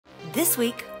This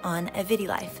week on A Viddy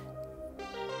Life.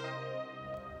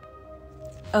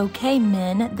 Okay,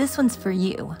 men, this one's for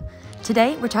you.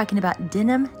 Today, we're talking about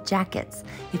denim jackets.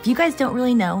 If you guys don't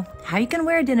really know how you can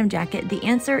wear a denim jacket, the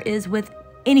answer is with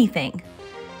anything.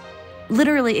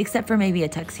 Literally, except for maybe a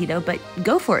tuxedo, but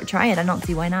go for it, try it. I don't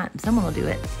see why not. Someone will do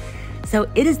it. So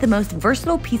it is the most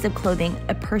versatile piece of clothing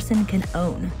a person can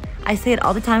own. I say it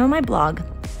all the time on my blog,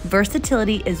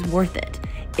 versatility is worth it.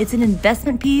 It's an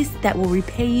investment piece that will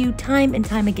repay you time and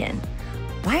time again.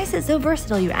 Why is it so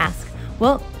versatile, you ask?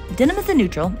 Well, denim is a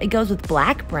neutral. It goes with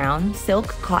black, brown, silk,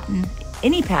 cotton,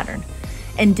 any pattern.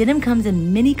 And denim comes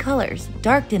in many colors: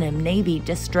 dark denim, navy,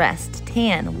 distressed,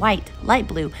 tan, white, light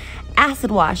blue,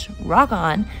 acid wash, rock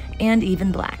on, and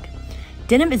even black.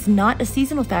 Denim is not a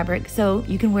seasonal fabric, so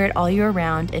you can wear it all year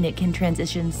round and it can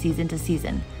transition season to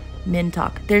season. Men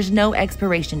talk. There's no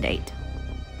expiration date.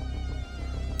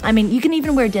 I mean, you can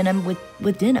even wear denim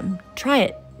with denim. Try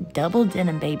it. Double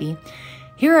denim, baby.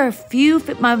 Here are a few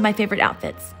of my favorite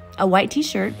outfits. A white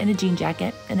t-shirt and a jean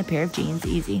jacket and a pair of jeans,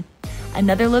 easy.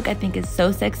 Another look I think is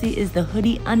so sexy is the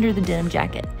hoodie under the denim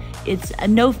jacket. It's a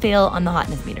no-fail on the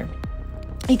hotness meter.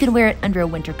 You can wear it under a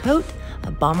winter coat,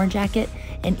 a bomber jacket,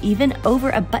 and even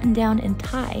over a button-down and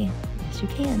tie. Yes, you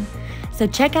can. So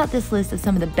check out this list of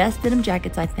some of the best denim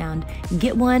jackets I found.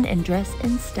 Get one and dress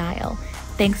in style.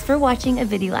 Thanks for watching A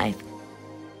Viddy Life.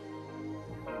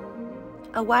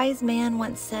 A wise man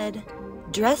once said,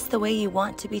 "Dress the way you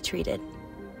want to be treated."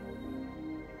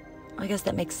 I guess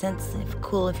that makes sense. If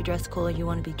you dress cool, you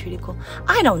want to be treated cool.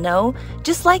 I don't know.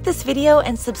 Just like this video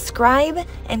and subscribe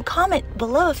and comment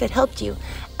below if it helped you.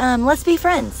 Let's be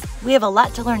friends. We have a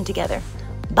lot to learn together.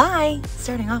 Bye.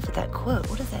 Starting off with that quote.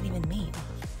 What does that even mean?